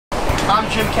I'm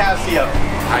Jim Casio.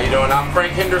 How you doing? I'm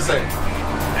Frank Henderson.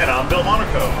 And I'm Bill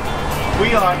Monaco.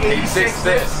 We are 86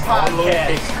 This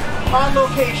Podcast. On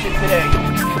location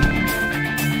today.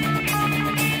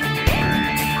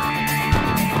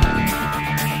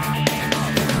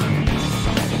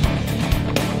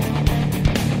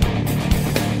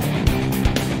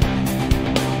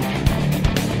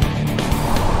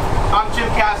 I'm Jim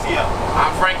Casio.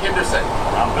 I'm Frank Henderson.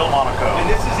 I'm Bill Monaco. And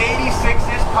this is 86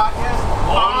 This Podcast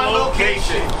on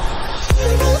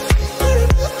location.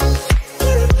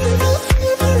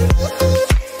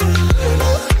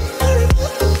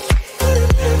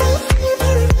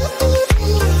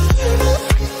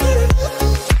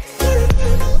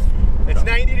 It's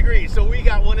 90 degrees, so we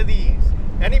got one of these.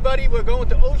 Anybody? We're going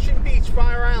to Ocean Beach,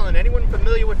 Fire Island. Anyone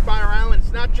familiar with Fire Island?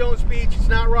 It's not Jones Beach. It's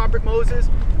not Robert Moses.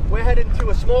 We're heading to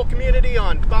a small community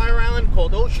on Fire Island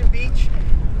called Ocean Beach.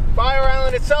 Fire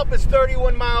Island itself is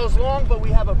 31 miles long, but we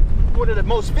have one of the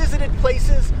most visited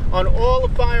places on all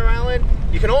of Fire Island.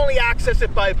 You can only access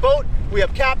it by boat. We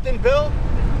have Captain Bill.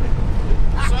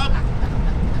 What's up?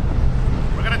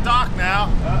 We're gonna dock now.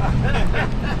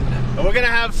 And we're gonna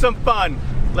have some fun.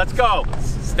 Let's go.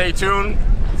 Stay tuned.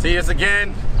 See us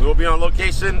again. We will be on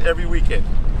location every weekend.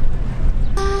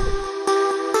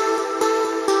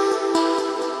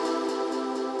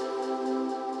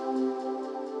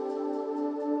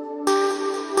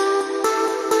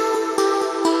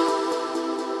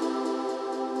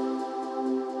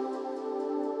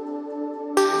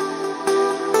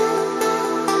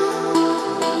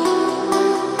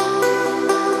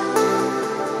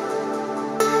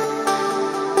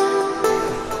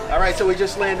 Alright, so we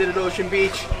just landed at Ocean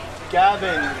Beach.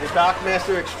 Gavin, the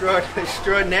dockmaster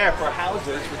extraordinaire for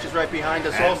houses, which is right behind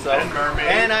us also. And Mermaid.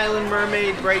 And Island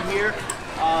Mermaid right here.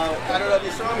 I don't know if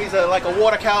you saw him, he's like a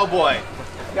water cowboy.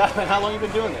 Gavin, how long have you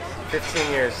been doing this?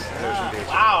 15 years in Ocean Beach.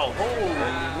 Wow, holy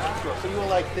mackerel. So you were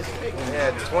like this big?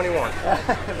 Yeah, 21.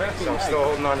 So I'm still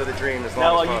holding on to the dream as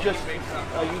Now, long are as you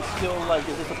possible. are you still like,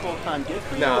 is this a full-time gig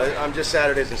for you? No, I'm just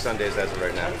Saturdays and Sundays as of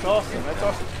right now. That's awesome, that's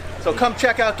awesome. So come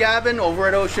check out Gavin over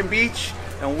at Ocean Beach,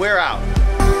 and we're out.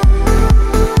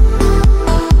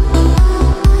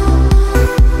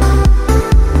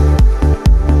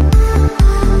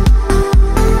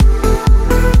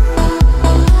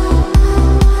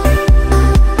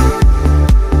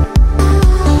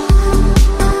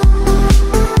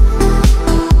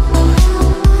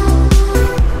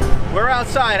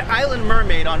 Outside Island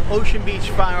Mermaid on Ocean Beach,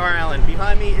 Fire Island.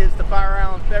 Behind me is the Fire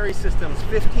Island ferry systems.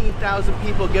 15,000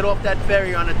 people get off that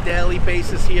ferry on a daily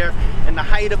basis here in the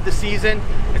height of the season.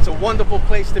 It's a wonderful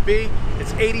place to be.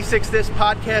 It's 86 This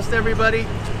Podcast, everybody.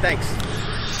 Thanks.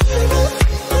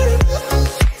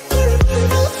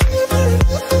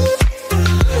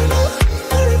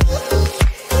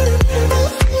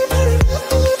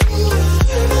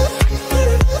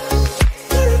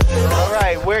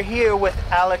 We're here with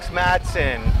Alex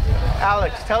Mattson.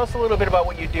 Alex, tell us a little bit about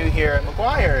what you do here at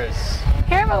Maguires.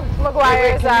 Here at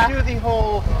Maguires, can you do the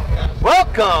whole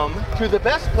welcome to the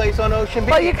best place on Ocean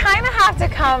Beach? well, you kind of have to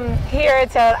come here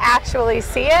to actually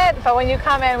see it, but when you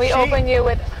come in, we open you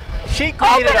with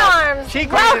open arms. She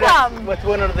greeted us Welcome with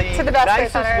one of the to the best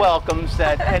place on nicest earth. welcomes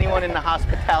that anyone in the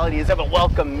hospitality has ever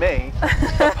welcomed me.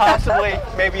 But possibly,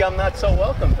 maybe I'm not so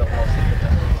welcome, Bill.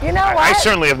 You know what? I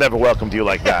certainly have never welcomed you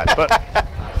like that, but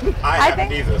I haven't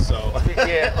think- either, so.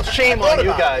 Yeah, shame on you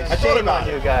guys. Shame on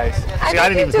you guys. I See, think I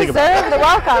didn't you even think about deserve the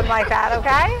welcome like that,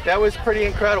 okay? That was pretty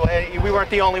incredible. And we weren't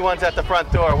the only ones at the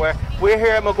front door. We're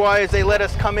here at Maguires. They let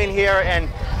us come in here and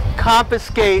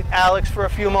confiscate Alex for a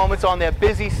few moments on their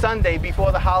busy Sunday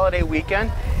before the holiday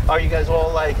weekend. Are you guys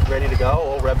all like ready to go,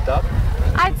 all revved up?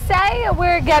 I'd say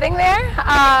we're getting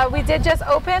there. We did just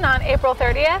open on April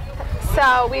 30th,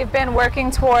 so we've been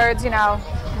working towards,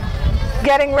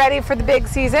 getting ready for the big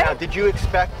season. Now, did you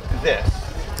expect this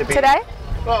to be Today?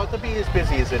 Well, to be as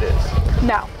busy as it is.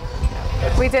 No,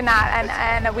 we did not,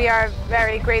 and we are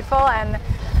very grateful, and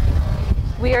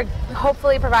we are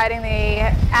hopefully providing the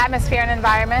atmosphere and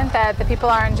environment that the people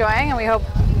are enjoying, and we hope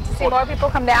to see more people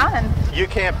come down. And You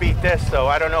can't beat this, though.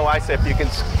 I don't know, Isip,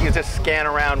 you just scan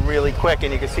around really quick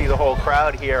and you can see the whole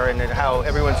crowd here and how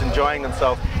everyone's enjoying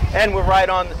themselves. And we're right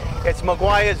on, it's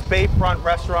Maguires Bayfront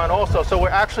Restaurant also, so we're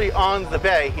actually on the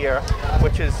bay here,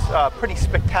 which is pretty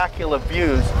spectacular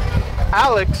views.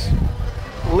 Alex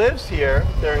lives here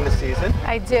during the season.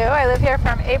 I do. I live here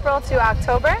from April to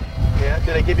October. Yeah,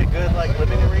 do they give you good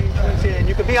living arrangements here? And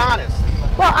you can be honest.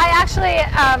 Well, I actually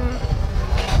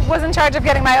was in charge of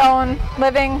getting my own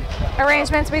living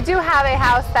arrangements. We do have a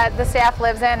house that the staff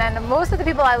lives in, and most of the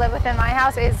people I live with in my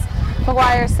house is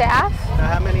Maguires staff.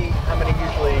 Now, how many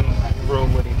usually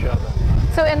room with each other?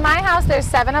 So in my house, there's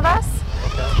 7 of us.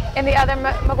 Okay. In the other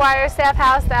Maguires staff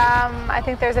house, I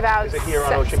think there's about Is it here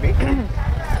on 6. Ocean Beach?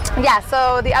 Yeah,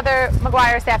 so the other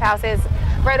Maguires staff house is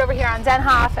right over here on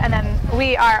Denhoff, and then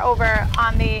we are over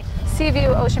on the Seaview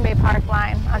Ocean Bay Park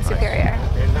line on Superior.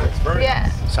 Very Yeah,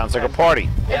 Sounds like a party.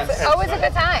 it's always a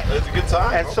good time. It's a good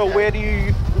time. And so where do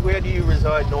you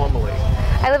reside normally?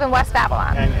 I live in West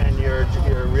Babylon. And your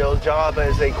real job,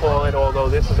 as they call it, although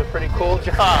this is a pretty cool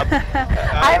job.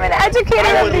 I'm an educator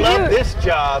I of would the love youth. this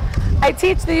job. I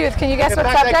teach the youth. Can you guess In what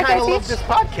fact, subject I kind I of love teach? this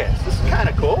podcast. This is kind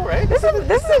of cool, right? This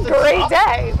is a great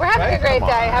day. We're having Right? a great Come on.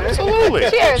 day. Absolutely.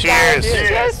 Cheers, guys. Cheers.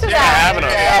 Cheers to Yeah, that. having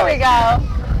us. There we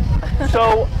go.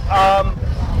 So,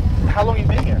 how long have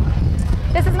you been here?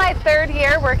 This is my 3rd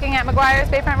year working at Maguires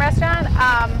Bayfront Restaurant.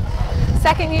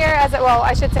 2nd year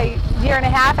I should say year and a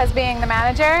half as being the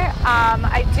manager.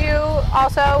 I do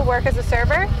also work as a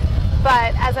server,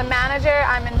 but as a manager,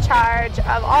 I'm in charge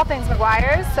of all things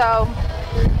Maguires. So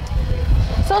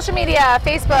social media,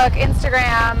 Facebook,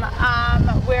 Instagram,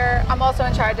 I'm also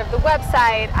in charge of the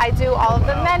website. I do all of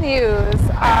the menus.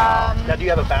 Now, do you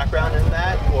have a background in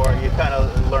that, or you kind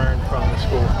of learned from the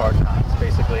school of hard knocks,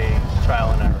 basically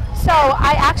trial and error? So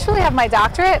I actually have my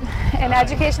doctorate in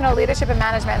educational leadership and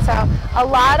management. So a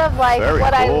lot of Very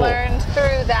what I cool. learned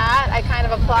through that, I kind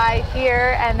of apply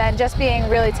here. And then just being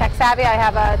really tech savvy, I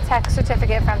have a tech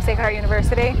certificate from Sacred Heart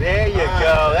University. There you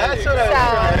go. That's what I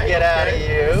was trying to get out of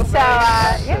you.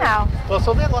 So, you know, Well,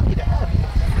 so they're lucky to have you.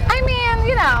 I mean,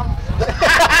 you know,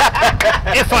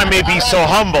 If I may be so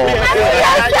humble.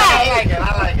 I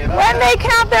I like it. when they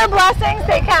count their blessings,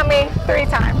 they count me 3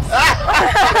 times.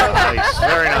 Nice.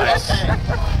 Very nice.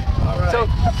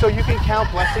 So you can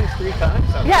count blessings 3 times?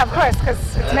 Yeah, of course, because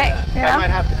it's me, you I might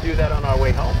know? have to do that on our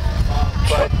way home.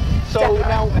 But so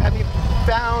now, have you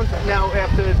found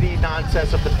after the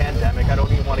nonsense of the pandemic? I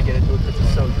don't even want to get into it because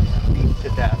it's so deep to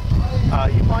death.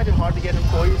 You find it hard to get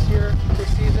employees here this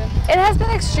season? It has been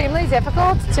extremely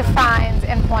difficult to find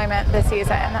employment this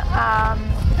season.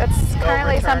 It's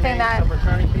currently something that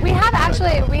we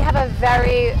have a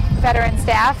very veteran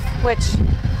staff, which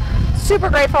super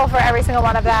grateful for every single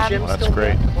one of them. Jim's That's still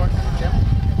great. there?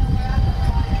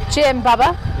 Jim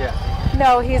Bubba? Yeah.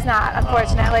 No, he's not,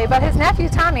 unfortunately, but his nephew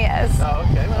Tommy is. Oh,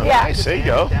 okay. Well, Yeah. Nice. There you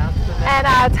go. down to the next.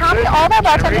 And Tommy, all of our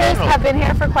bartenders Generational. have been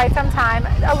here for quite some time.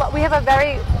 We have a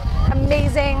very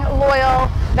amazing, loyal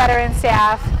veteran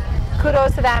staff.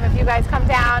 Kudos to them. If you guys come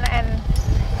down and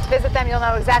visit them, you'll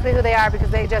know exactly who they are because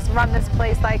they just run this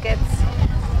place like it's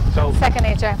So, second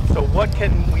nature. so what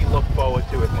can we look forward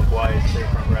to at Maguires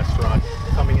Bayfront Restaurant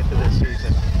coming into this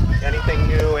season? Anything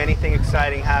new, anything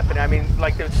exciting happening? I mean,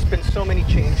 like there's been so many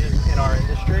changes in our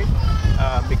industry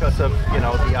because of,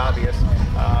 the obvious.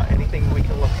 Anything we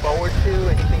can look forward to?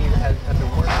 Anything you have been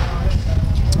working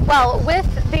on? Well, with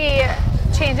the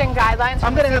changing guidelines from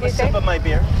I'm going to have a CDC, sip of my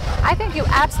beer. I think you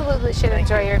absolutely should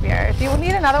enjoy your beer. If you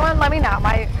need another one, let me know.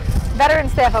 My veteran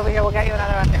staff over here will get you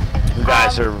another one. You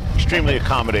guys are extremely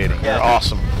accommodating. You're Yeah.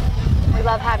 awesome. We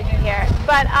love having you here.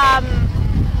 But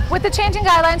with the changing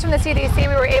guidelines from the CDC,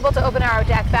 we were able to open our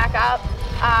deck back up.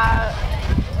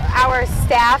 Our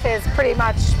staff is pretty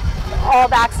much all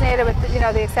vaccinated with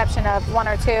the exception of 1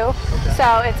 or 2.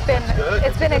 So it's been good.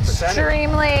 it's been That's a good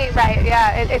extremely right.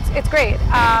 Yeah, it's great.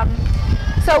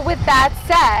 So with that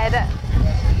said,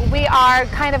 we are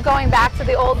kind of going back to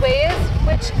the old ways,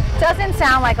 which doesn't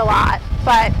sound like a lot,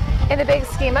 but in the big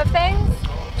scheme of things,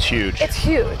 It's huge. it's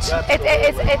huge.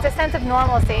 It's a sense of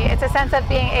normalcy. It's a sense of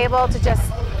being able to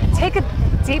just take a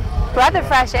deep breath of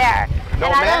fresh air. No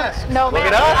And I don't- mask. No Look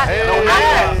at mask. us. I- No I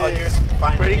mask. don't- Are you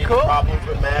finding Pretty any cool. problems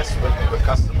with masks with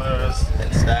customers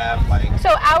and staff?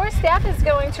 So our staff is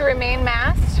going to remain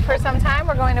masked for some time.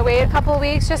 We're going to wait a couple of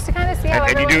weeks just to kind of see how And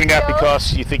you're everyone doing that feels.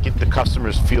 because you think the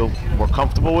customers feel more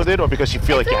comfortable with it, or because you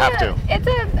feel like you have to? It's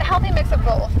a healthy mix of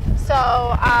both.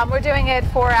 So we're doing it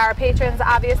for our patrons,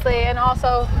 obviously, and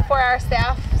also for our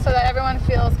staff, so that everyone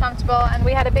feels comfortable. And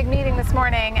we had a big meeting this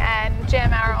morning, and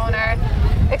Jim, our owner,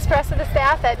 expressed to the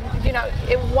staff that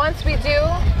once we do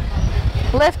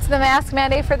lift the mask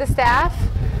mandate for the staff,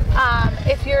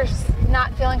 if you're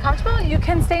not feeling comfortable, you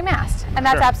can stay masked, and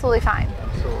that's Sure. absolutely fine.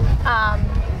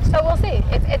 So we'll see.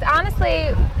 It's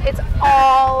honestly, it's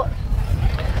all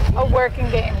a working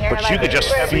game here. But you could just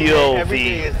we're- feel Every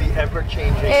day is the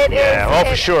ever-changing. It Yeah, is- well,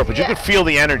 for it- sure. But you yeah. could feel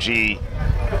the energy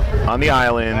on the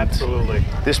island. Absolutely.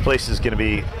 This place is going to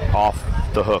be off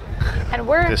the hook And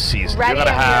we're this season. ready You're going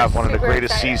to and we're have one of the super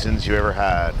greatest excited. seasons you ever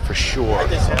had, for sure. I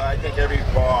think so. I think every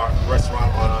bar,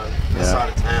 restaurant on this Yeah. side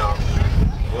of town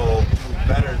will do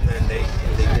better than they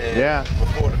did Yeah.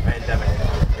 before the pandemic.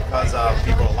 because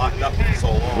people are locked up for so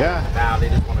long. Yeah. Now they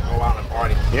just want to go out and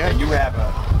party. Yeah. And you have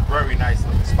a very nice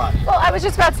little spot. Well, I was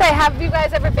just about to say, have you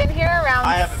guys ever been here around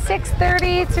I haven't been.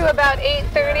 6:30 to about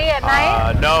 8:30 at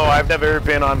night? No, I've never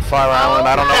been on Fire Island.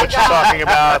 I don't know my what you're God. talking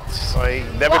about.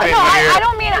 I've never been no, here. I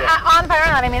don't mean on Fire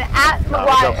Island. I mean at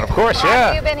Maguires. Of course, Have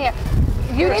yeah. you been here?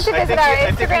 You need to I visit think our he-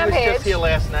 I think he Instagram was page. just here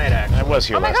last night, actually. I was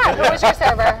here Oh my last God, who night. was your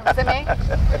server? Was it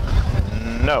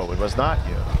me? No, it was not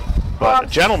you. Well, But a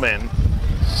gentleman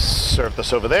served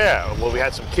us over there. Well, we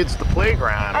had some kids at the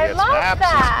playground. I We had some love apps and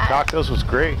that. some cocktails. Was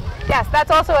great. Yes, that's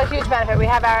also a huge benefit. We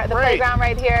have the Right. playground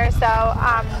right here, so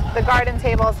the garden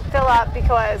tables fill up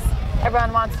because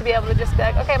everyone wants to be able to just be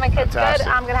like, okay, my kid's Fantastic.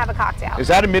 good, I'm gonna have a cocktail. Is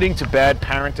that admitting to bad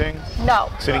parenting? No,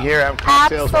 Sitting here having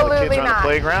cocktails while the absolutely kids are on not. the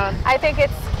playground? I think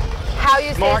it's how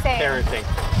you Smart stay sane. parenting.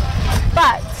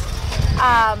 But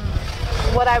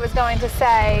what I was going to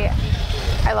say,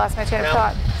 I lost my train of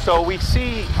thought. So we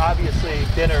see, obviously,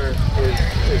 dinner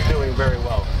is doing very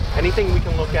well. Anything we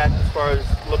can look at as far as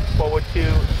look forward to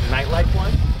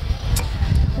nightlife-wise?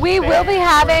 We will be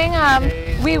having,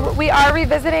 days. we are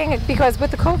revisiting, because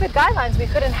with the COVID guidelines, we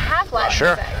couldn't have live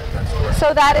Sure. music.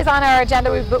 So that is on our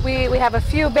agenda. We have a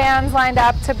few bands lined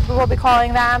up, we'll be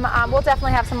calling them. We'll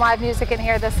definitely have some live music in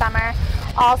here this summer.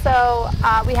 Also,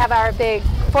 we have our big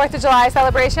 4th of July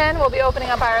celebration. We'll be opening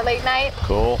up our late night.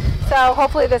 Cool. So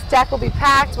hopefully this deck will be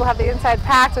packed. We'll have the inside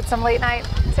packed with some late night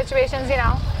situations, you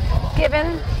know,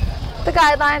 given the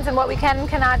guidelines and what we can and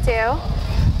cannot do.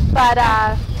 But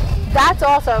that's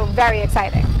also very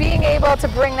exciting, being able to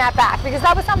bring that back, because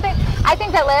that was something, I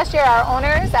think that last year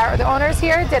the owners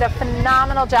here did a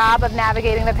phenomenal job of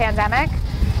navigating the pandemic.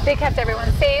 They kept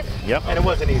everyone safe. Yep. And it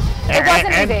wasn't easy. It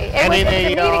wasn't easy. It was a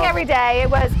in meeting every day. It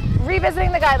was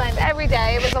revisiting the guidelines every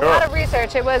day. It was a lot of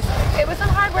research. It was some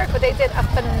hard work, but they did a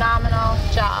phenomenal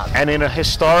job. And in a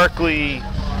historically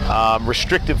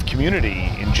restrictive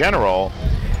community in general,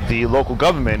 the local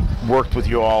government worked with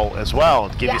you all as well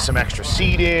and give you Yes. some extra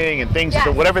seating and things, Yes.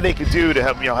 whatever they could do to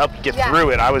help you get Yes.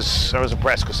 through it. I was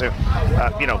impressed because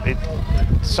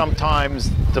sometimes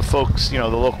the folks, the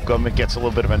local government gets a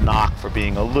little bit of a knock for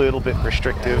being a little bit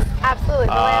restrictive. Absolutely,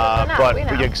 the land of the no,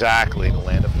 we know. Exactly, the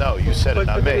land of no. You said it,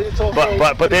 not me. It's okay,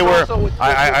 But they it's were. also with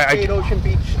Ocean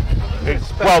Beach.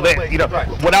 Well, place. Right.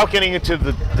 without getting into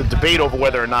the debate over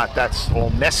whether or not that's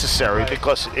all necessary,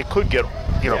 because it could get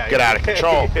out of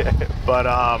control. But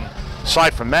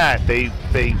aside from that, they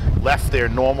left their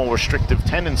normal restrictive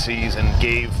tendencies and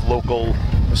gave local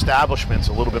establishments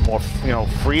a little bit more,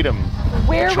 freedom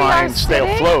Where to we try are and stay sitting?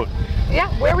 afloat. Yeah,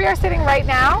 where we are sitting right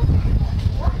now,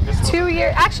 2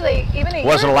 years, actually even a year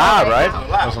Wasn't ago allowed, right?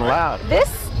 now, Wasn't allowed.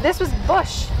 This was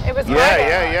bush. It was garden.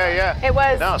 Yeah. It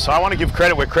was. No, so I want to give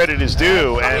credit where credit is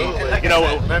due, and like I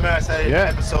said, remember I said in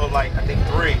episode I think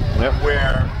 3,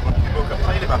 where when people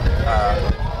complained about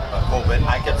COVID,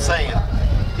 I kept saying,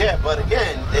 yeah, but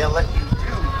again, they'll let you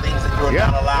do things that you're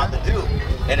not allowed to do,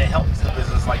 and it helps the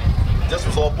business. Like this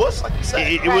was all bush, like you said.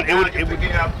 It would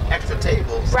give out extra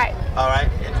tables, right? All right,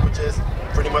 which is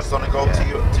pretty much going to go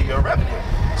to your revenue.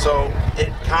 So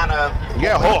it kind of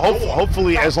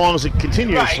hopefully as long as it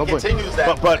continues. Right, it continues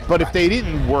that way. But if they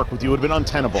didn't work with you, it would have been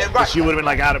untenable. Because you would have been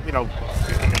like out of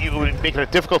you would make it a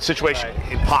difficult situation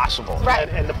impossible. Right.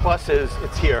 And the plus is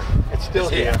it's here. It's still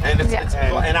here. And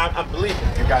I believe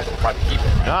you guys will probably keep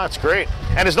it. No, it's great.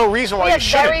 And there's no reason why We you have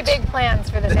shouldn't. very big plans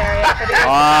for this area. For the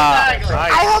Nice.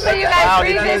 I hope that you guys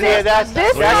revisit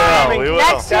this time we will.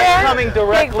 next year. That's coming Big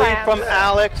directly plans. from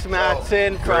Alex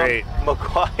Mattson Great. from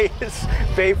Maguires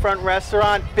Bayfront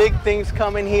Restaurant. Big things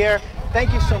coming here.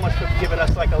 Thank you so much for giving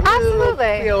us like a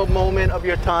little moment of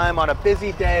your time on a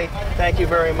busy day. Thank you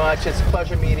very much. It's a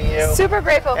pleasure meeting you. Super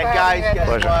grateful for And having guys, you. guess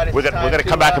what? It's We're time gonna to,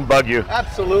 come back and bug you.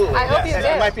 Absolutely. I hope you And do.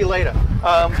 It might be later.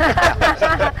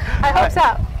 I hope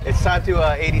so. It's time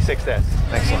to 86 this.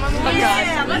 Thanks.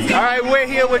 All right, we're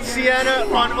here with Sienna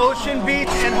on Ocean Beach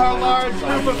and her large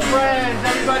group of friends.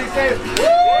 Everybody say,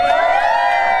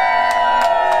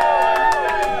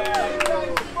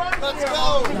 let's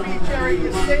go. Beach area.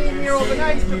 You're staying here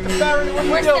overnight. You took the ferry. What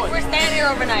are you doing? We're staying here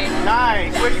overnight.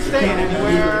 Nice. Where are you staying?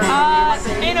 Anywhere?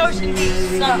 In Ocean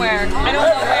Beach somewhere. I don't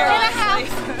know where. In a house.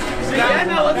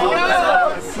 Sienna, let's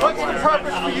go. What's the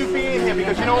purpose for you being here?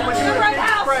 Because you know when you're right a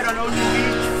house. spread on Ocean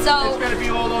Beach, So- it's going to be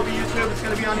all over YouTube. It's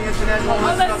going to be on the internet. And all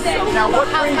that let's stuff. see. Now, what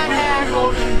brings you to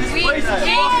Ocean Beach? We just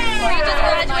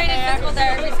graduated physical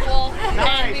therapy school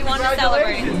and we want to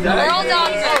celebrate. We're all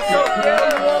done. So you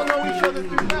all know each other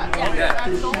through that.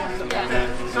 That's so awesome.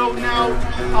 So now,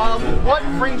 what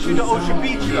brings you to Ocean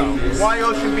Beach, though? Why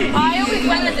Ocean Beach? I always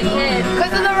went as a kid.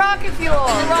 Because of the rocket fuel.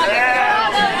 The rocket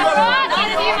fuel. The rocket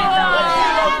fuel.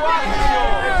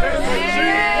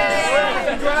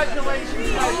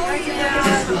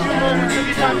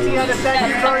 Tatiana,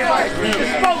 thank you very much. The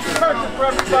spokesperson for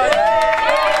everybody.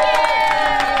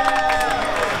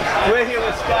 We're here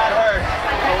with Scott Hirsch,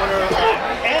 owner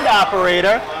and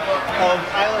operator of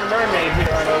Island Mermaid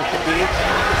here on Ocean Beach.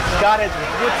 Scott has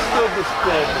withstood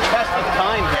the test of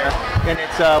time here, and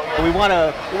it's we want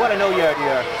to know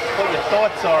what your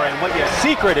thoughts are and what your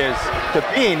secret is to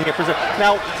being here.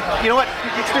 Now, you know what?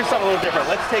 Let's do something a little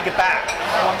different. Let's take it back.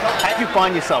 How did you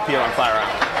find yourself here on Fire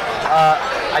Island?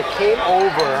 I came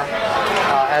over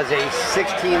as a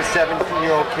 16,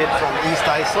 17-year-old kid from East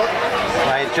Islip.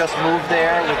 I had just moved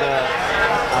there with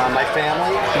my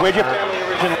family. Where'd your family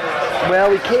originally live?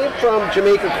 Well, we came from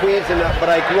Jamaica, Queens, but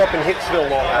I grew up in Hicksville,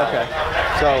 Long Island. Okay.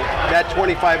 So that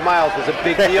 25 miles was a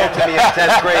big deal to me in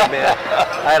 10th grade, man.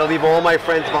 I had to leave all my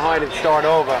friends behind and start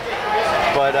over.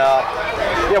 But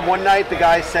yeah, one night the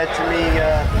guy said to me,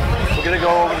 we're going to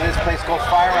go over to this place called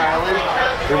Fire Island.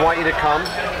 We want you to come.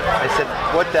 I said,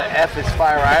 what the F is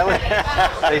Fire Island?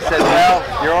 They said, well,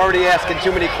 you're already asking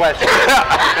too many questions.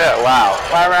 Yeah, wow.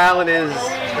 Fire Island is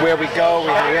where we go,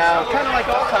 we hang out. Kind of like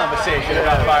our conversation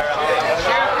about Fire Island.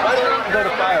 Why don't you go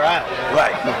to Fire Island?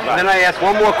 Right. And then I asked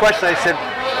one more question. I said,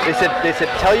 they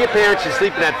said, tell your parents you're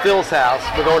sleeping at Phil's house.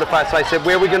 We're going to Fire. So I said,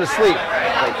 where are we going to sleep?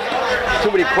 Like, too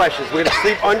many questions. We're going to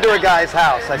sleep under a guy's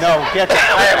house. I said,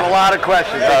 I have a lot of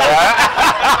questions. So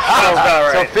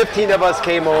 15 of us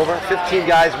came over, 15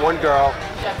 guys, one girl,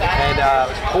 and it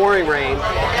was pouring rain.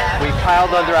 We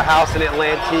piled under a house in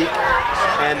Atlantique,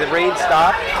 and the rain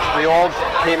stopped. We all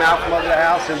came out from under the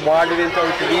house and wandered into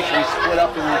Ocean Beach. We split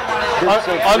up in groups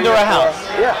of under a house?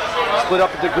 Yeah. Split up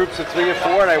into groups of 3 or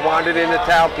 4, and I wandered into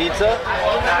Town Pizza,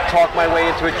 talked my way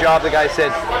into a job. The guy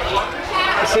said,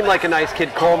 he seemed like a nice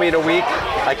kid. Call me in a week.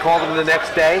 I called him the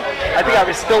next day. I think I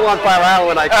was still on Fire Island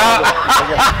when I called him.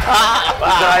 He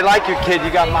said, I like you, kid.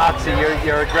 You got moxie.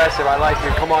 You're aggressive. I like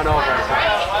you. Come on over.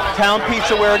 Town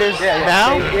Pizza where it is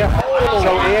now? Yeah.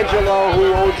 So Angelo, who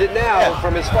owns it now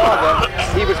from his father,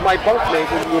 he was my bunkmate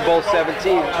when we were both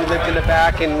 17. We lived in the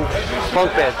back in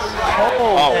bunk beds.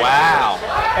 Oh, wow.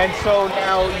 And so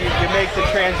now you make the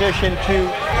transition to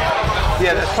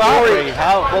the story.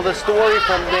 Well, the story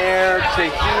from there to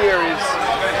here is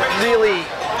really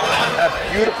a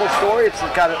beautiful story. It's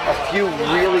got a few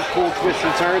really cool twists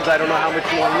and turns. I don't know how much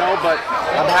you want to know, but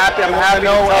I'm happy to tell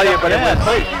you. But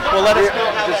well, let us.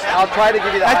 I'll try to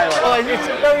give you the highlight. Well, it's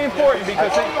very important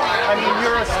because I mean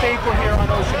you're a staple here on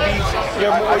Ocean Beach.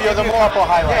 You're the more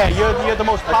highlight. Yeah, you're the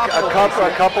most popular. A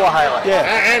couple of highlights. Yeah,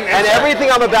 and everything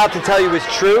I'm about to tell you is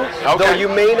true, though you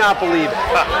may not believe it.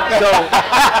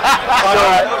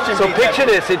 So picture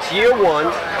this. It's year 1.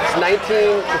 It's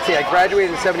 19. Let's see. I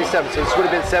graduated in '77, so this would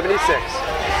have been '76.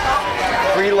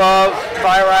 Free love,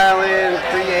 Fire Island,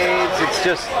 free AIDS. It's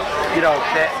just, you know,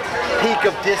 the peak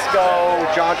of disco,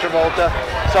 John Travolta.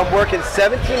 So I'm working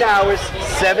 17 hours,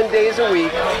 7 days a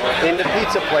week in the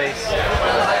pizza place.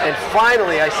 And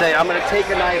finally I say, I'm going to take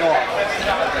a night off.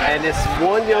 And this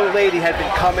one young lady had been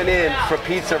coming in for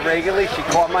pizza regularly. She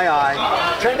caught my eye.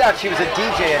 Turned out she was a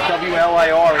DJ at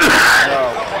WLIR.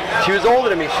 She was older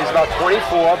than me. She was about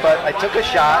 24, but I took a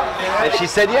shot. And she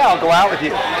said, yeah, I'll go out with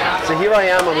you. So here I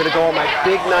am. I'm going to go on my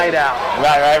big night out.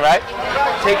 Right.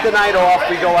 Take the night off.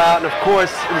 We go out. And of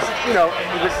course, it was, you know,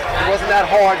 it wasn't that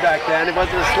hard back then. It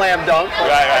wasn't a slam dunk. We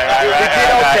did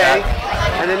okay.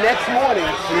 And the next morning,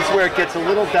 this is where it gets a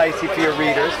little dicey for your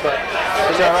readers, but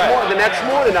the next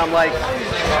morning I'm like,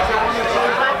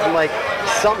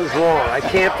 something's wrong. I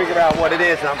can't figure out what it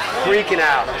is, and I'm freaking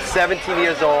out. I'm 17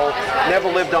 years old, never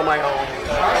lived on my own.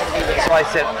 So I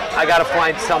said, I got to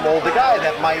find some older guy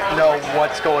that might know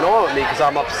what's going on with me because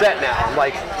I'm upset now. I'm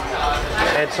like,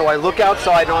 and so I look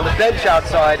outside, and on the bench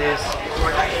outside is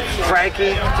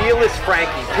Frankie, fearless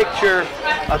Frankie. Picture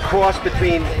a cross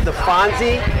between the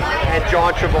Fonzie and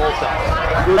John Travolta.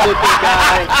 Good-looking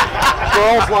guy.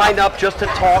 Girls lined up just to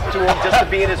talk to him, just to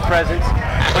be in his presence.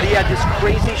 But he had this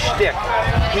crazy shtick.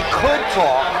 He could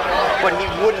talk, but he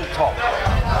wouldn't talk.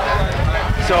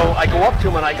 So I go up to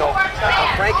him and I go,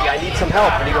 Frankie, I need some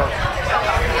help. And he goes,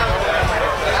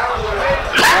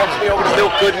 walks me over to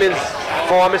Milt Goodman's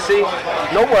pharmacy.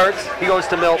 No words. He goes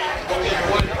to Milt.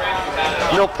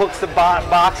 Milt picks the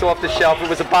box off the shelf. It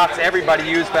was a box everybody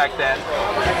used back then.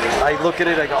 I look at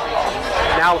it, I go,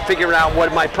 now I'm figuring out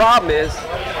what my problem is.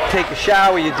 Take a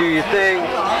shower, you do your thing,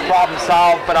 problem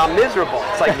solved, but I'm miserable.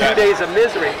 It's like 2 days of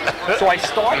misery. So I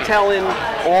start telling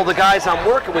all the guys I'm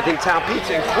working with in Town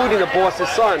Pizza, including the boss's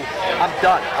son, I'm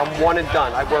done. I'm one and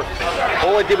done.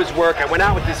 All I did was work. I went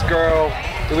out with this girl.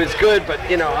 It was good, but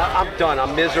you know, I'm done.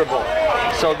 I'm miserable.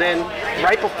 So then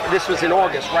right before, this was in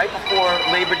August, right before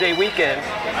Labor Day weekend.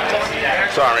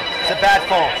 Sorry. It's a bad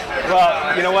phone.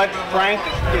 Well, you know what? Frank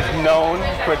is known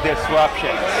for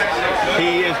disruptions.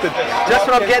 He is the. Just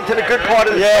when I'm getting to the good part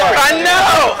of the story. I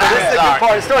know! So this is the good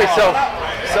part of the story.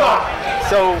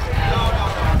 So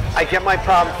I get my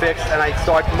problem fixed, and I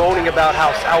start moaning about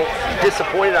how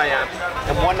disappointed I am.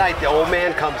 And one night, the old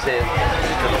man comes in,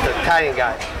 the Italian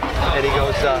guy, and he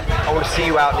goes, I want to see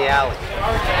you out in the alley.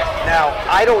 Now,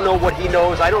 I don't know what he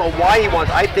knows. I don't know why he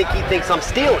wants. I think he thinks I'm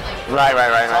stealing. Right. So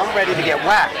I'm ready to get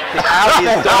whacked. The alley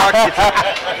is dark,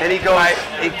 and he goes,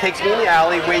 he takes me in the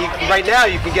alley where right now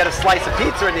you can get a slice of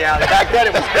pizza in the alley. Back then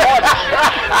it was hard.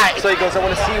 So he goes, I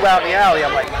want to see you out in the alley.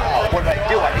 I'm like, oh, what did I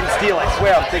do? I didn't steal, I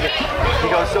swear. I'm thinking. He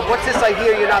goes, so what's this I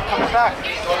hear you're not coming back?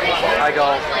 I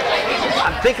go,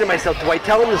 I'm thinking to myself, do I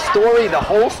tell him the story, the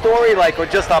whole story, like, or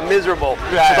just I'm miserable?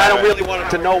 Because I don't really want him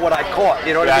to know what I caught.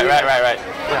 You know what I mean? Right.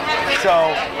 Yeah.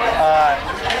 So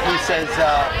he says,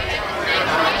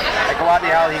 I go out in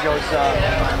the alley, he goes,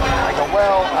 I go,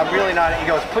 well, I'm really not, he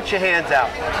goes, put your hands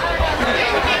out.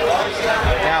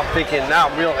 Now I'm thinking,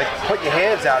 I'm really, like, put your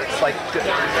hands out. It's like,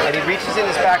 and he reaches in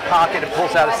his back pocket and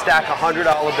pulls out a stack of $100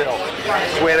 bills.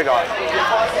 Swear to God.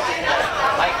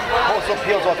 Also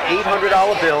peels off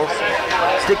 $800 bills,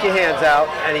 stick your hands out,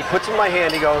 and he puts in my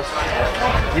hand, he goes,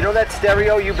 you know that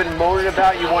stereo you've been moaning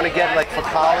about, you want to get like for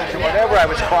college or whatever, I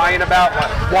was crying about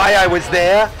why I was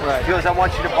there? Right. He goes, I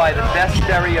want you to buy the best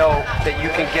stereo that you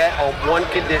can get on one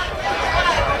condition.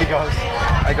 He goes,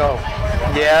 I go,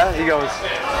 yeah? He goes,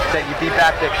 that you be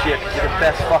back next year because you're the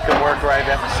best fucking worker I've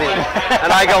ever seen.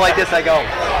 And I go like this, I go,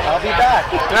 I'll be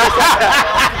back.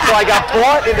 So I got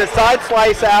bought in the side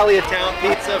slice alley of Town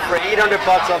Pizza for $800,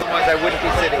 otherwise I wouldn't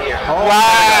be sitting here. Oh,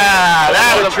 wow,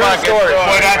 that was a true fucking story. story.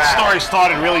 Boy, that story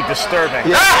started really disturbing.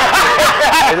 Yeah.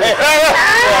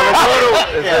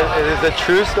 It is a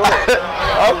true story.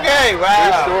 Okay,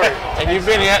 wow. True story. And you've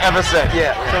been here ever since.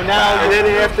 Yeah. So now, and then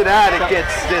after that, it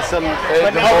gets there's some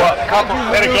couple.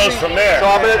 Then it goes from there. So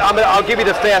I'll give you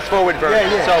the fast forward version.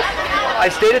 So I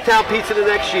stayed at Town Pizza the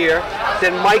next year.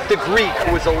 Then Mike the Greek,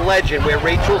 who was a legend where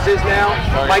Rachel's is now,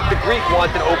 Mike the Greek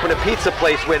wanted to open a pizza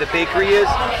place where the bakery is.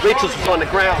 Rachel's was on the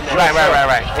ground. Right.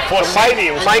 Before So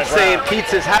Sadie was Mike's saying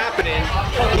pizza's happening.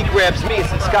 He grabs me and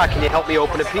says, Scott, can you help me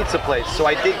open a pizza place? So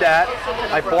I did that.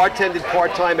 I bartended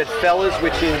part-time at Fellas,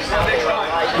 which is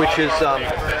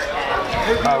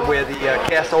where the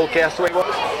old Castaway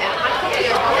was.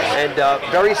 And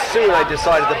very soon I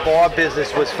decided the bar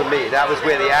business was for me. That was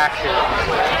where the action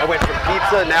was. I went from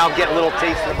pizza, now I'm getting a little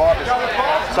taste of the bar business.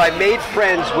 So I made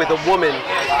friends with a woman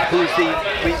who's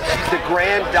she's the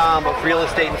grand dame of real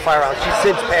estate and firearms.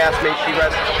 She's since passed, may she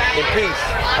rest in peace.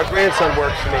 Her grandson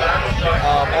works for me,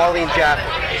 Arlene Jackson.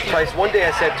 So one day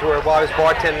I said to her while I was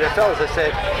bartending at Fellas, I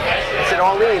said,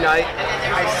 Arlene, I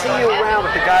see you around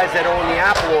with the guys that own the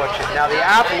Apple Orchard. Now the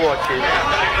Apple Orchard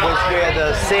was where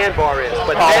the sandbar is,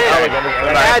 but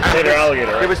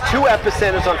there was two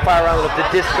epicenters on Fire Island of the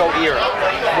disco era.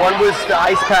 One was the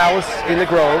Ice Palace in the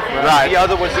Grove, the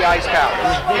other was the Ice Palace.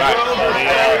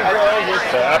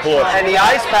 The Apple Orchard. And the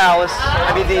Ice Palace,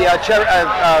 the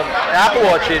Apple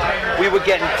Orchard, we were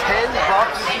getting $10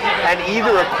 and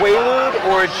either a Quaalude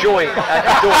or a joint at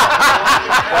the door.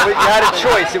 You had a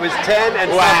choice. It was 10 and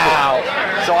something.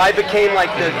 So I became like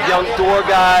the young door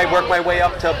guy, worked my way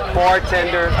up to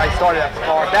bartender. I started at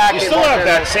bar back. You still have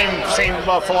that same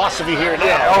philosophy here now.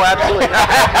 Yeah, oh, absolutely.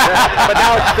 But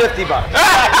now it's $50.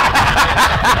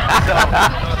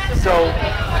 So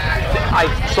I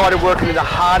started working in the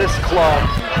hottest club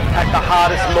at the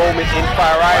hottest moment in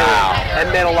Fire Island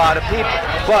and met a lot of people.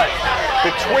 But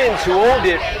the twins who owned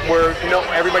it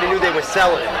everybody knew they were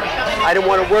selling it. I didn't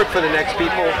want to work for the next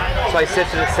people, so I said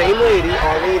to the same lady,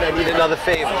 Arlene, I need another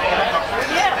favor.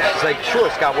 She's like, sure,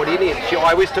 Scott, what do you need? She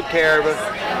always took care of her.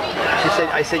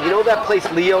 I said, you know that place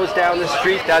Leo's down the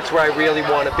street? That's where I really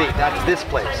want to be. That's this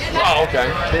place. Oh, okay.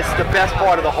 This is the best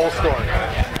part of the whole story.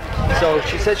 So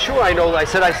she said, sure, I know. I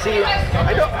said, I see you.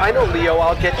 I know Leo.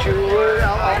 I'll get you.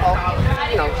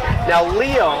 Now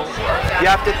Leo, you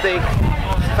have to think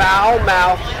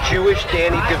foul-mouthed Jewish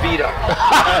Danny DeVito.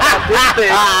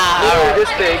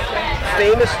 This big,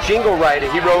 famous jingle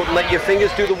writer. He wrote "Let Your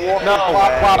Fingers Do the Walking."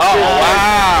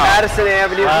 Madison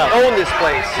Avenue. He owned this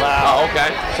place. Wow.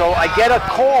 Okay. So I get a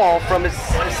call from his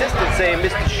assistant saying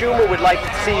Mr. Schumer would like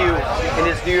to see you in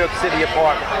his New York City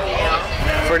apartment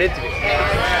for an interview.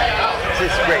 This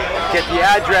is great. Get the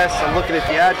address. I'm looking at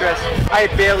the address. I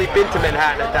had barely been to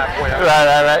Manhattan at that point.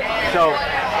 Right. So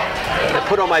I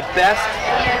put on my best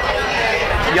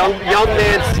young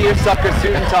man seersucker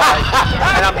suit and tie,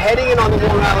 and I'm heading in on the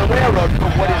Long Island Railroad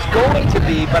for what is going to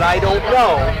be, but I don't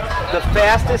know, the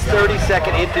fastest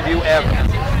 30-second interview ever.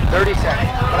 30 seconds,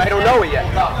 but I don't know it yet.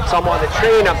 So I'm on the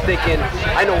train, I'm thinking,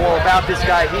 I know all about this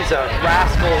guy. He's a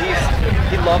rascal.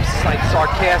 He loves like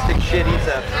sarcastic shit.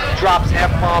 Drops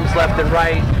F-bombs left and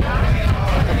right.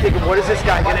 I'm thinking, what is this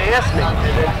guy gonna ask me?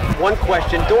 And then one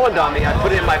question dawned on me. I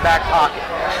put it in my back pocket.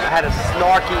 I had a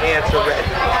snarky answer ready.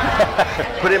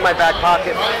 Put it in my back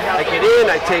pocket. I get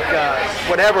in, I take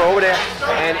whatever over there,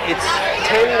 and it's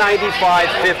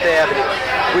 1095 Fifth Avenue,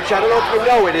 which I don't know if you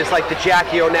know, it is like the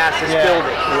Jackie Onassis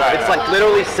building. Right. It's like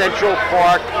literally Central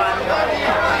Park,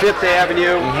 Fifth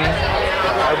Avenue.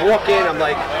 I walk in, I'm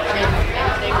like,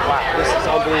 wow, this is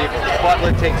unbelievable. The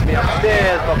butler takes me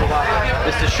upstairs, blah, blah, blah.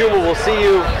 Mr. Schumer, we'll see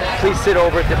you. Please sit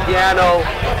over at the piano.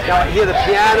 Now I hear the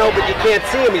piano, but you can't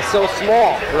see him. He's so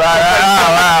small.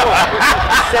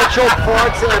 Central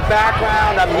Park's in the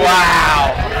background. I'm here.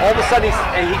 Wow. All of a sudden,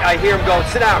 I hear him go,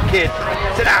 sit down, kid.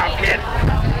 Sit down, kid.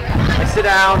 I sit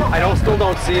down. I still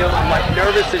don't see him. I'm like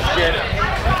nervous as shit.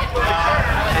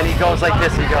 And he goes like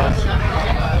this. He goes,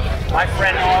 my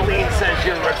friend Arlene says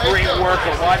you're a great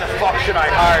worker. Why the fuck should I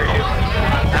hire you?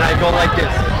 And I go like this.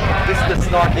 This is the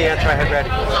snarky answer I had ready.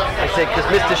 I said, because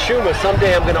Mr. Schumer,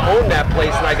 someday I'm going to own that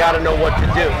place and I got to know what to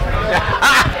do.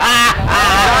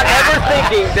 Not ever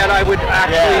thinking that I would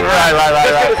actually.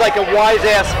 It was like a wise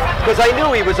ass, because I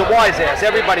knew he was a wise ass.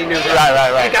 Everybody knew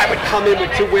that. The guy would come in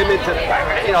with 2 women to,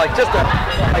 like just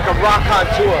like a rock on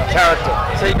tour character.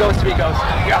 So he goes to me, goes,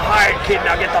 you're hired, kid.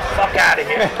 Now get the fuck out of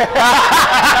here. And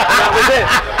that was it.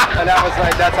 And that was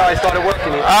like, that's how I started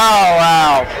working here. Oh,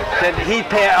 wow. Then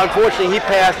unfortunately, he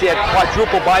passed. He had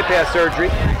quadruple bypass surgery.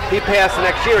 He passed the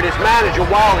next year, and his manager,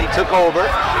 Wally, took over,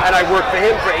 and I worked for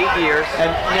him for 8 years. And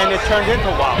then it turned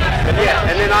into Wally. Yeah,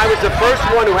 and then I was the first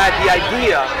one who had the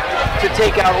idea to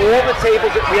take out all the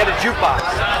tables. We had a jukebox.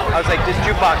 I was like, this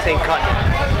jukebox ain't cutting it.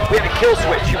 We had a kill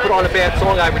switch. You put on a bad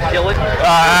song, I would kill it.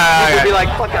 He would be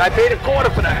like, fuck it, I paid $25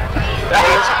 for that.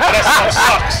 That song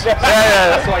sucks. So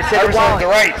I said to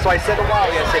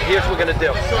Wally, I said, here's what we're going to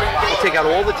do. We'll take out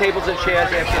all the tables and chairs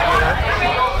after dinner,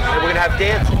 and we're going to have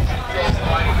dancing.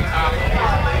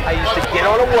 I used to get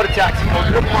on a water taxi, go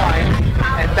to the Pine,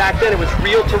 and back then it was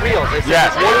reel-to-reels. They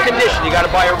said, there's one condition, you got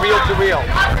to buy a reel-to-reel.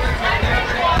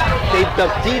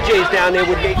 The DJs down there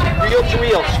would make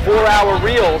reel-to-reels, 4-hour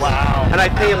reels, and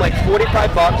I'd pay them like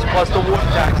 $45 plus the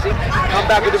water taxi. Come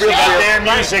back with the reel-to-reel. Damn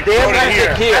music, here.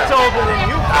 That's older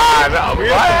than you.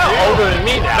 Older than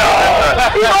me now.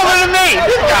 He's older than me.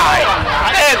 This guy.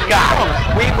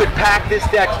 We would pack this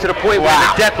deck to the point where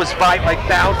the deck was like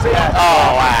bouncing.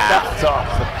 Oh, wow. That's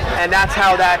awesome. And that's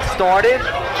how that started.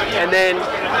 And then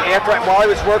while I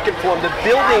was working for him, the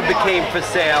building became for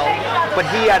sale, but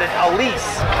he had a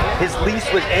lease. His lease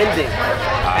was ending,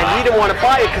 and he didn't want to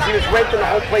buy it because he was renting the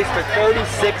whole place for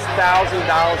 $36,000 a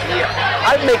year.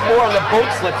 I'd make more on the boat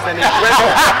slips than his rental.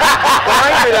 But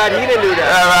I knew that, he didn't do that.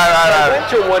 I went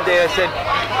to him one day, I said,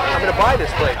 I'm going to buy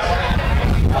this place.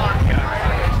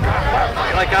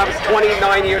 Like I was 29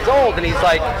 years old, and he's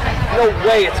like, no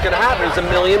way it's going to happen. It's $1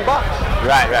 million.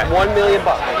 Right. $1 million.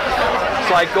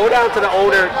 So I go down to the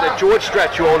owner, the George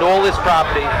Stretch, who owned all this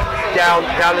property, down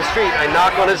the street. I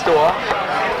knock on his door.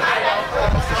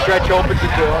 Mr. Stretch opens the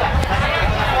door.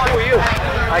 Who are you?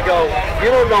 I go,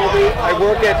 you don't know me. I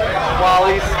work at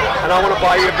Wally's, and I want to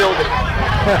buy your building.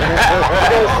 He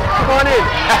goes, come on in.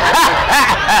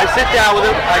 I sit down with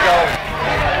him. I go,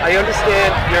 I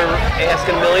understand you're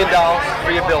asking $1 million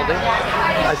for your building.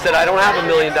 I said, I don't have $1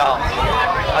 million.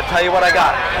 I'll tell you what I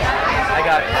got. I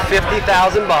got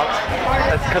 $50,000.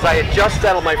 That's because I had just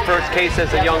settled my first case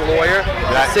as a young lawyer,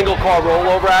 a single car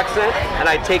rollover accident, and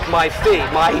I take my fee,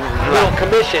 my little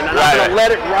commission, and I'm going to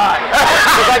let it ride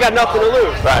because I got nothing to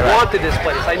lose. I wanted this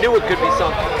place. I knew it could be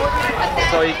something.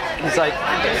 So he's like,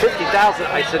 50,000.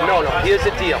 I said, no, here's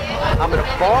the deal. I'm going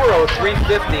to borrow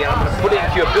 $350 and I'm going to put it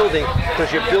into your building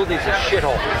because your building's a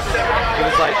shithole. He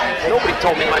was like, nobody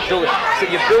told me my building. I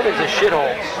said, your building's a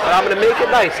shithole, but I'm going to make it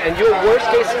nice. And your worst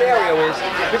case scenario is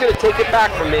you're going to take it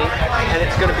back from me and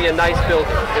it's going to be a nice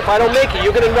building. If I don't make it,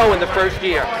 you're going to know in the first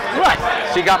year. Right.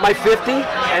 So you got my 50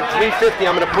 and $350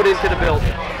 I'm going to put into the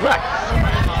building. Right.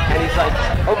 And he's like,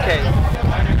 okay,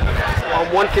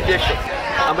 on one condition.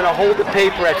 I'm going to hold the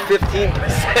paper at 15%. It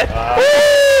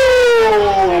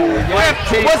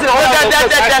wasn't not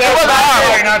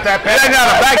that bad. No,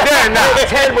 back then, no.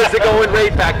 10 was the going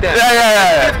rate back then.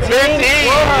 Yeah. 15?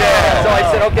 So I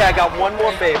said, okay, I got one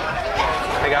more favor.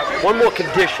 I got one more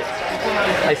condition.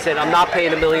 I said, I'm not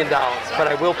paying $1 million, but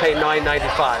I will pay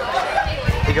 $995.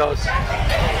 He goes,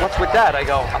 what's with that? I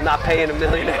go, I'm not paying $1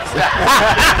 million. I'm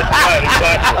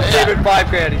saving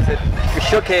 $5,000. He said, we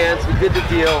shook hands, we did the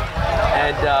deal,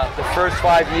 And the first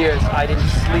 5 years, I didn't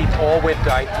sleep all winter.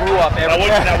 I threw up every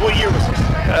Now, what year was this?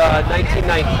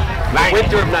 1990, the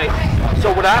winter of 90. So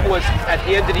what happened was, at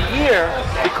the end of the year,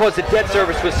 because the debt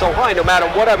service was so high, no matter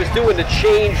what I was doing to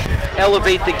change,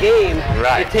 elevate the game,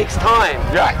 it takes time.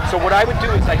 Right. So what I would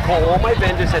do is I'd call all my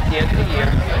vendors at the end of the year,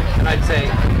 and I'd say,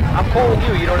 I'm calling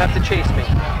you, you don't have to chase me,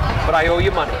 but I owe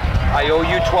you money. I owe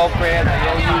you 12 grand, I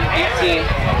owe you 18,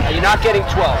 and you're not getting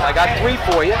 12. I got 3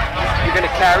 for you. You're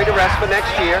gonna carry the rest for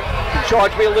next year. You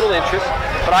charge me a little interest,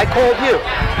 but I called you.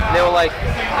 And they were like,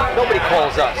 nobody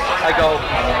calls us. I go,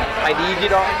 I need you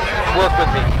to work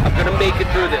with me. I'm gonna make it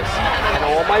through this. And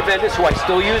all my vendors, who I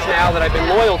still use now, that I've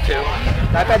been loyal to,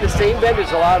 I've had the same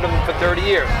vendors, a lot of them for 30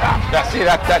 years. That's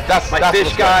My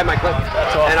fish guy, my clip.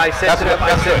 And I said to them,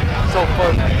 I said, so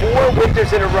for 4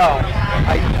 winters in a row,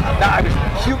 I was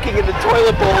puking in the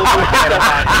toilet bowl.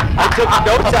 I took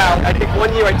notes out. I think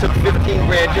one year I took 15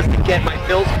 grand just to get my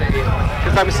bills paid,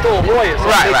 because I was still a lawyer, so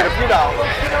I was making a few dollars.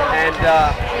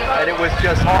 And it was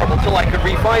just horrible until I could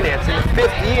refinance. In the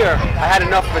 5th year, I had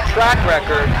enough of a track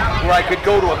record where I could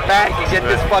go to a bank and get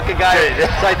this fucking guy.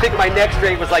 So I think my next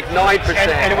rate was like 9%.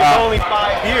 And it was only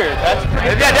 5 years. That's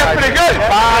pretty good. Yeah, that's pretty good.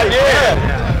 5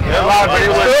 years.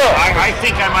 I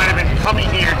think I might have been coming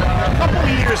here a couple of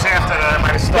years after that. I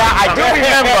might have started. Yeah, I do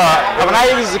remember when I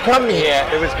used to come here,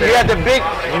 we had the big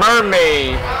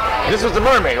Mermaid. This was the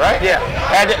Mermaid, right? Yeah.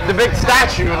 And the big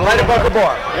statue right above the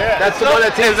bar. Yeah. That's the one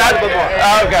that's inside of the bar.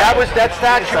 Okay. That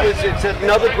statue it's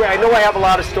another great. I know I have a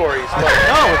lot of stories, but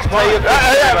no, it's funny.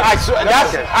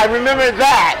 I remember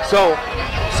that. So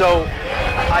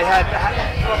I had,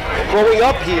 growing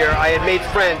up here, I had made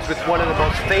friends with one of the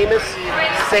most famous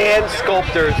sand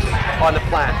sculptors on the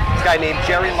planet. This guy named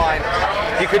Jerry Linus.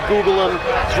 You could Google him.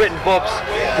 He's written books.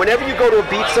 Whenever you go to a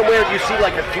beach somewhere, you see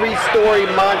like a 3-story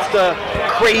monster,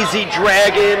 crazy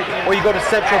dragon, or you go to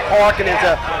Central Park and there's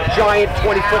a giant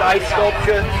 20-foot ice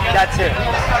sculpture. That's him.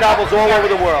 Travels all over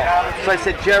the world. So I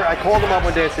said, Jerry, I called him up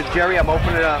one day. I said, Jerry, I'm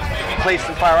opening a place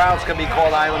in Fire Island. It's going to be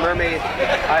called Island Mermaid.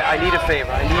 I need a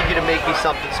favor. I need you to make me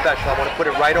something special. I want to put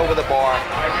it right over the bar.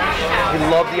 He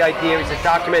loved the idea. He's a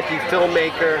documentary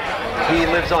filmmaker. He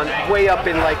lives on way up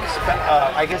in like,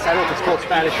 I guess, I don't know if it's called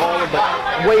Spanish Harlem, but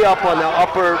way up on the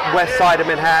upper west side of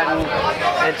Manhattan.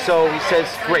 And so he says,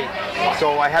 great.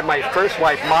 So I had my first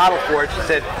wife model for it. She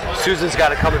said, Susan's got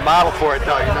to come and model for it,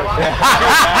 though. You know, she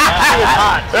was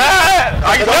hot.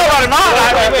 I can tell about a model.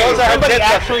 Somebody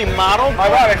actually modeled? My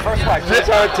first wife.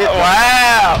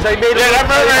 Wow. So he made that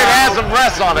Mermaid has some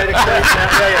breasts on it.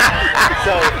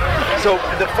 So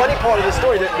the funny part of the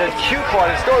story, the cute part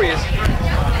of the story is,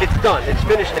 it's done. It's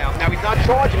finished now. Now he's not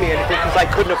charging me anything because I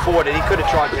couldn't afford it. He could have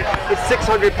charged me. It's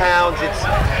 600 pounds.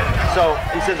 So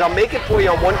he says, I'll make it for you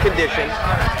on one condition.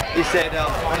 He said,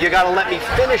 you got to let me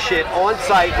finish it on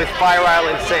site with Fire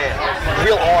Island sand.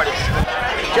 Real artist.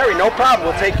 Jerry, no problem.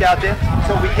 We'll take you out there.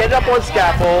 So we get up on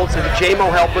scaffolds, and the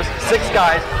JMO helped us, 6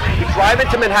 guys. We drive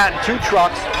into Manhattan, 2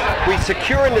 trucks. We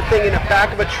securing the thing in the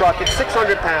back of a truck. It's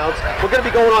 600 pounds. We're going to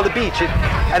be going on the beach.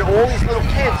 And all these little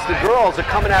kids, the girls, are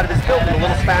coming out of this building, the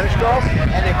little Spanish girls,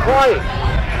 and they're crying.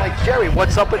 I'm like, Jerry,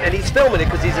 what's up with, and he's filming it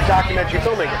because he's a documentary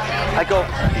filmmaker. I go,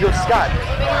 he goes, Scott,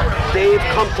 they've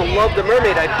come to love the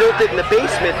Mermaid. I built it in the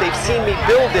basement. They've seen me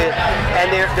build it, and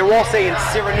they're all saying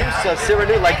Siranusa,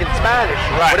 like in Spanish,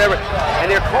 whatever. And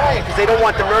they're crying because they don't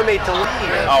want the Mermaid to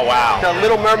leave. Oh, wow. The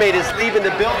Little Mermaid is leaving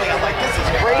the building. I'm like, this is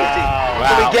crazy. Wow.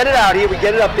 So we get it out here, we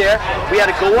get it up there. We had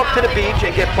to go up to the beach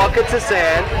and get buckets of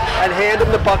sand and hand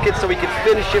them the buckets so we could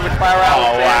finish it with Fire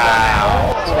Island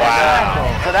sand. Wow.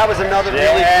 So that was another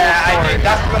really cool story.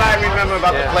 That's what I remember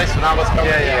about the place when I was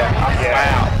coming here.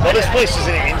 Wow. Well, this place is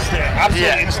an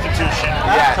absolute institution.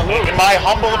 Yeah. In my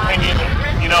humble opinion,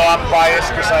 you know, I'm biased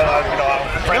because I'm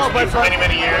friends with you for many,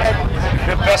 many years.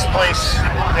 The best place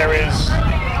there is.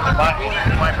 Probably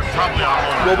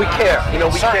well, we care. You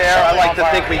know, we care. I like to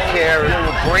think we care. You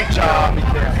do a great job.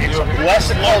 It's a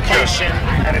blessed location,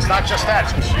 and it's not just that.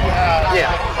 It's because you have. Yeah,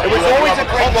 it was always a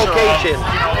great location.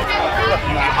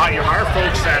 You hire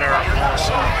folks that are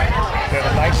awesome. They're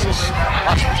the nicest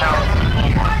hospitality.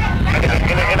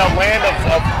 In a land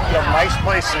of nice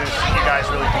places, you guys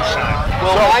really do shine.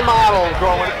 Well, my model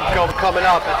coming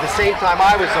up at the same time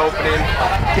I was opening,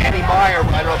 Danny Meyer.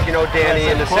 I don't know if you know Danny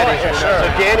in the city. Sure. So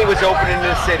Danny was opening in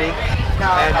the city,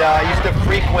 and I used to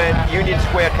frequent Union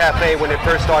Square Cafe when it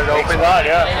first started opening.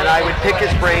 And I would pick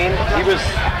his brain.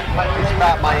 He's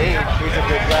about my age. He's a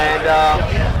good guy. And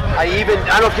I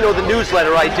don't know if you know the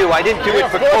newsletter I do. I didn't do it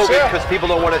for COVID because people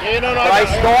don't want to. But I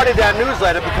started that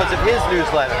newsletter because of his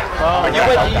newsletter. When you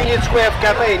went to Union Square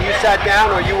Cafe and you sat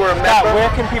down or you were a member. Where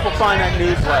can people find that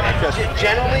newsletter?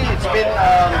 Generally, it's been,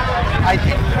 I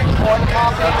think, hard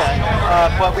copies,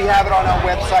 but we have it on our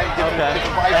website.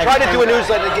 I try to do a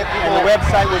newsletter to get people. And the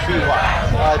website would be what?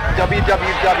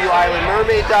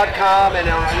 www.islandmermaid.com, and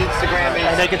on Instagram is.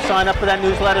 And they can sign up for that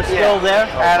newsletter still there?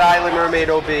 At Island Mermaid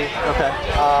OB. Okay.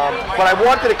 But I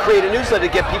wanted to create a newsletter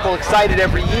to get people excited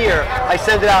every year. I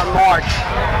send it out in March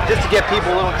just to get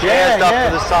people a little jazzed up for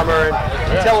the summer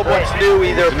and tell them what's new,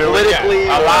 either politically.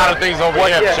 A lot of things over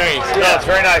here have changed. Yeah, it's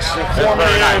very nice. It's very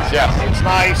nice. Yes. It's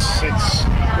nice.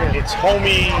 It's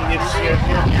homey. It's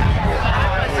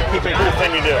keep it a cool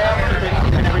thing to do.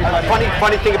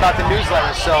 Funny thing about the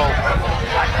newsletter. So,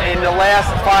 in the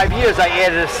last 5 years, I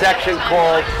added a section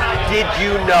called "Did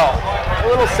You Know?" A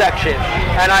little section,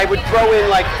 and I would throw in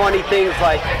like funny things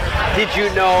like, "Did you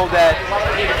know that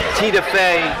Tina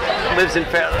Fey lives in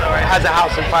or has a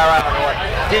house in Fire Island?" Or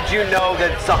 "Did you know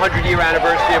that it's the 100-year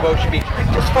anniversary of Ocean Beach?"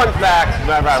 Just fun facts.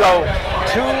 So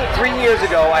 2-3 years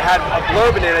ago, I had a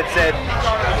blurb in it that said,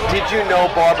 "Did you know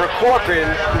Barbara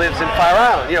Corcoran lives in Fire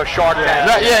Island?" You know, Shark Tank.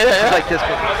 She's like this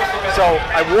one. So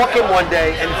I walk in one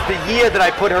day, and it's the year that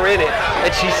I put her in it,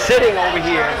 and she's sitting over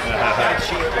here.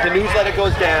 And the newsletter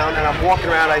goes down, and I'm walking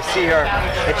around. I see her,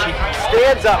 and she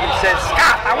stands up and says,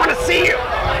 "Scott, I want to see you."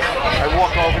 I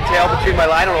walk over, tail between my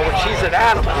legs. I don't know what she's an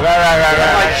animal. I'm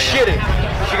like shitting.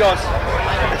 She goes,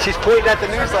 and she's pointing at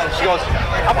the newsletter. She goes,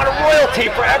 "I want a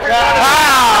royalty for everybody."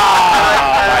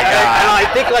 And I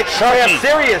think like she's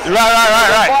serious.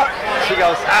 Right. She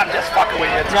goes, "I'm just fucking with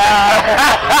you."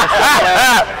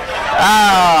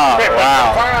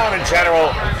 Wow. Fire Island in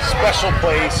general, special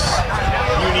place,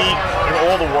 unique in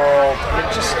all the world. I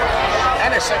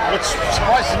mean, what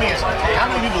surprises me is how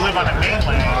many people live on the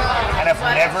mainland and have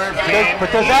never been.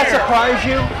 But does that surprise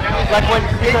you? Like when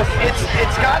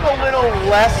it's gotten a little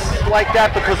less like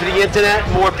that because of the internet.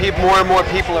 More and more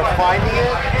people are finding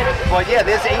it. But yeah,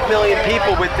 there's 8 million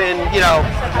people within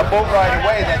a boat ride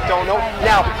away that don't know.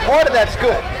 Now, part of that's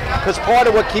good because part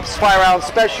of what keeps Fire Island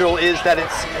special is that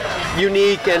it's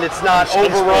unique and it's not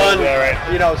overrun.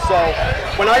 So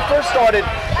when I first started,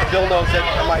 Bill knows that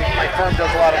my firm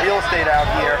does a lot of real estate out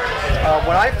here.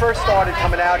 When I first started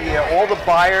coming out here, all the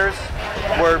buyers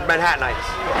were Manhattanites.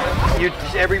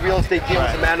 Every real estate deal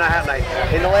was a Manhattanite.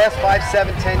 In the last 5,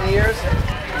 7, 10 years,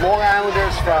 Long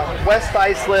Islanders from West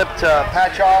Islip to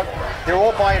Patchogue, they're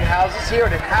all buying houses here,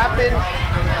 and it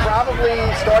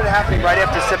started happening right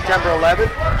after September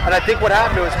 11th. And I think what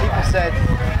happened was people said,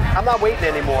 "I'm not waiting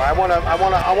anymore. I want to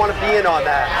be in on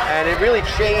that." And it really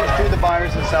changed who the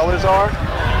buyers and sellers are.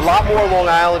 A lot more Long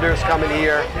Islanders coming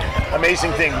here.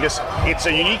 Amazing thing, because it's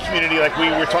a unique community. Like we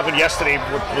were talking yesterday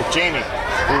with Jamie,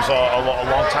 who's a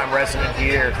long-time resident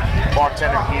here,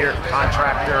 bartender here,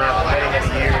 contractor,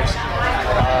 many years.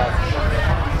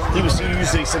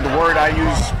 He said the word I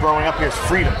used growing up here is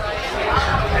freedom.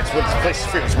 It's what this place is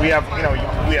freedom. So we have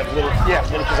little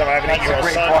kids. I have an 8-year-old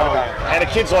son, and the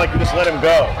kids are like, we just let them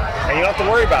go, and you don't have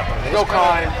to worry about them. No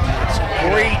crime. It's a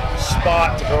great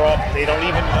spot to grow up. They don't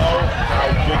even know how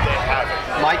good they have it.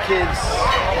 My kids,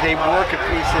 they work at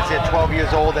since they're 12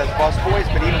 years old as busboys,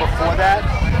 but even before that,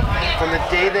 from the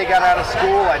day they got out of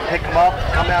school, I'd pick them up,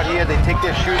 come out here, they take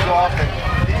their shoes off, and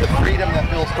the freedom that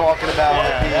Bill's talking about.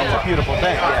 That's a beautiful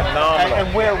thing. And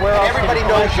where everybody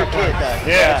knows your kids.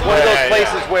 It's one of those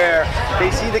places where they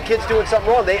see the kids doing something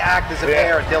wrong, they act as a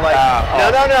parent. They're like, no.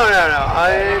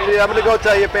 I'm going to go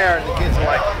tell your parent. The kids are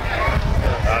like,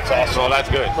 that's awesome. So that's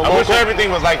good. I wish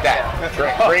everything was like that.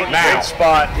 Great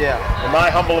spot. In my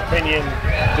humble opinion,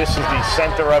 this is the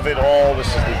center of it all. This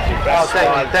is the best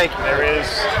spot thank you. There is.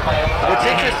 What's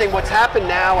interesting, what's happened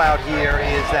now out here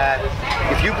is that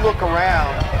if you look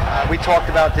around, we talked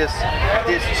about this,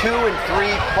 there's $2 and $3+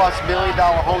 million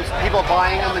homes. People are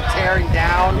buying them and tearing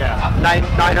down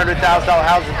 $900,000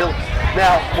 houses built.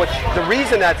 Now, the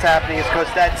reason that's happening is because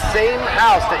that same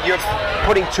house that you're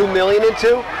putting $2 million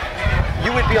into,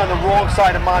 you would be on the wrong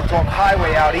side of Montauk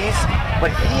Highway out east,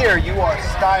 but here you are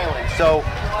styling. So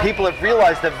people have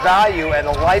realized the value and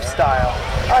the lifestyle.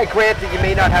 All right, granted, you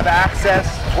may not have access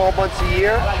 12 months a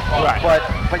year, but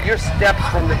your steps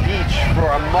from the beach for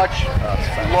a much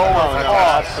lower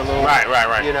cost. Absolutely. Right.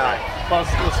 Well,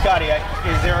 Scotty,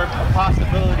 is there a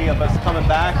possibility of us coming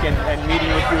back and meeting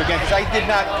with you again? Because I did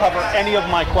not cover any of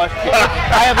my questions.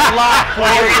 I have a lot for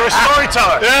you. You're a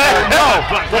storyteller.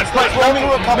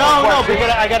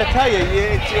 Because I got to tell you,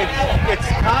 it's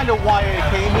kind of why I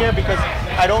came here, because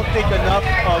I don't think enough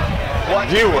of what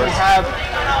you have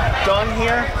done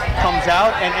here comes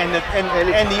out and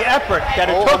the effort that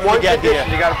it took to get here.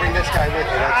 You got to bring this guy with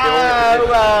you. That's the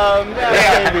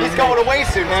only He's going away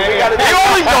soon, so we got to. He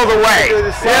always goes away. You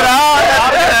know,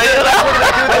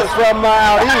 do this from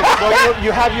out east. Well,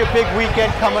 you have your big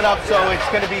weekend coming up, so it's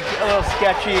going to be a little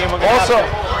sketchy, and we're going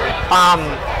to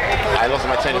I lost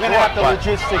my train of We're going to have to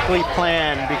logistically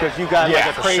plan because you got like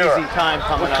a crazy time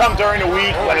coming we'll up. come during the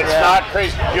week when it's not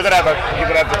crazy. You're gonna have the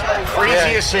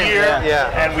craziest year,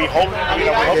 and we hope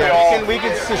we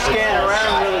can scan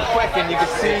around really quick, and you can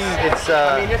see. It's.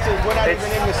 I mean, we're not even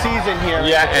in the season here.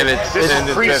 Yeah, and it's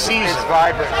pre-season. It's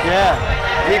vibrant. Yeah.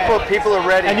 People are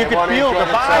ready. And you can feel the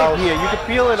vibe here. You can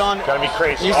feel it on. It's gonna be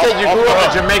crazy. You said you grew up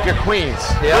in Jamaica, Queens.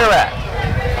 Yeah. Where at?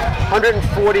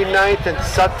 149th and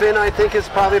Sutphin, I think, is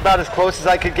probably about as close as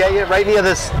I could get you. Right near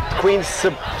this Queens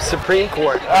Supreme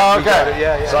Court. Oh, okay.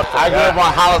 Yeah. I grew up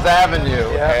on Hollis Avenue,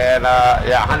 and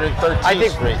 113th I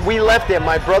think Street. we left there.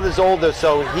 My brother's older,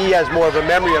 so he has more of a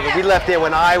memory of it. We left there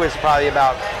when I was probably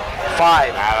about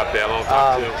 5. I up there a long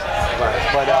time too.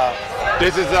 But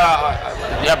this is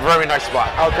you have a very nice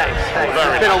spot. Oh, thanks. Very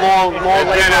It's been a long It's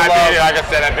labor been, of like I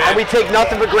said, and we take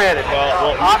nothing for granted.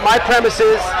 My premise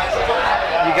is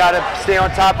you got to stay on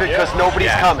top of it because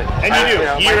nobody's coming. And you do.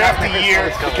 Year after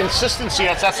year, the consistency,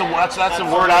 that's the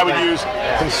word I would use.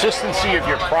 Consistency of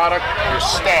your product, your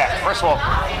staff. First of all,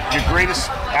 your greatest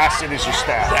asset is your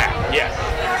staff. Yeah.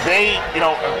 They,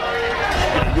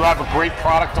 you have a great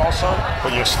product also,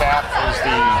 but your staff is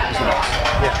the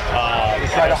best. You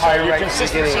try to hire your right from the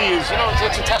consistency beginning. is,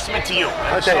 it's a testament to you.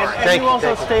 And you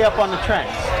also stay up on the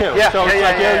trends too. Yeah, so it's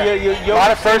like a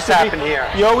lot of firsts happen here.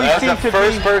 You always I was seem the to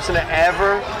first be person to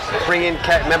ever bring in,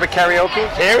 remember karaoke?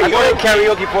 I put in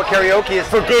karaoke before karaoke is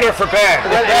For good or for bad.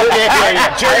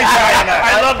 Jerry's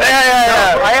I love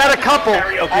that. I had a couple.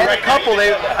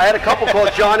 I had a couple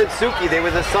called John and Suki. They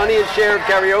were the Sonny and Cher of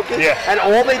karaoke, and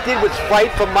all they did was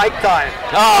fight for mic time.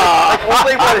 Like all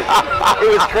they wanted. It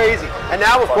was crazy. And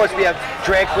now, of course, we have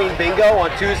drag queen bingo on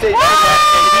Tuesdays.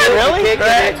 Really? You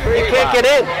can't get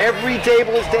in. Every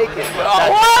table is taken.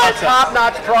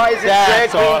 Top-notch prizes,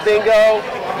 drag queen bingo.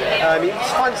 I mean,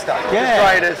 it's fun stuff. Just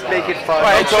trying to make it fun.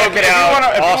 Right, so if you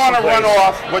want to run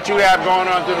off what you have going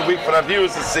on through the week for the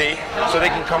viewers to see, so they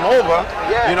can come over,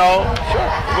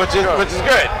 which is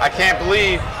good. I can't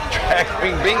believe drag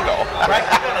queen bingo.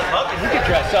 You can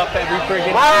dress up every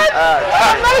friggin' What?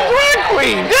 I'm not a drag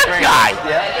queen. This guy.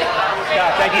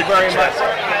 Scott, thank you very much.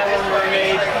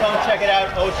 Mermaid, come check it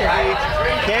out, Ocean Beach.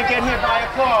 Can't get here by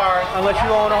a car unless you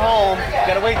own a home.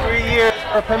 Got to wait 3 years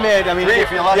for a permit. I mean, 3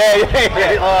 if you're lucky.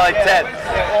 Like 10.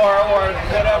 Or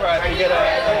whatever. You get a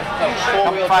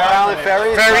four-wheel Fire drive. Island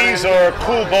ferries. Ferries or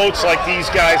cool boats like these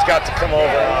guys got to come over.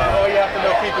 Oh, you have to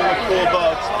know people with cool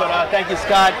boats. But thank you,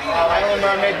 Scott. Island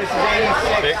Mermaid, this is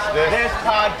 86. This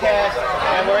podcast,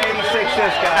 and we're 86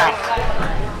 this guy.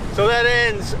 So that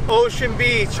ends Ocean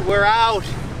Beach. We're out.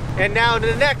 And now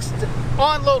the next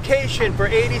on location for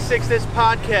 86 this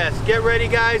podcast. Get ready,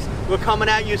 guys. We're coming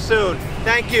at you soon.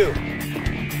 Thank you.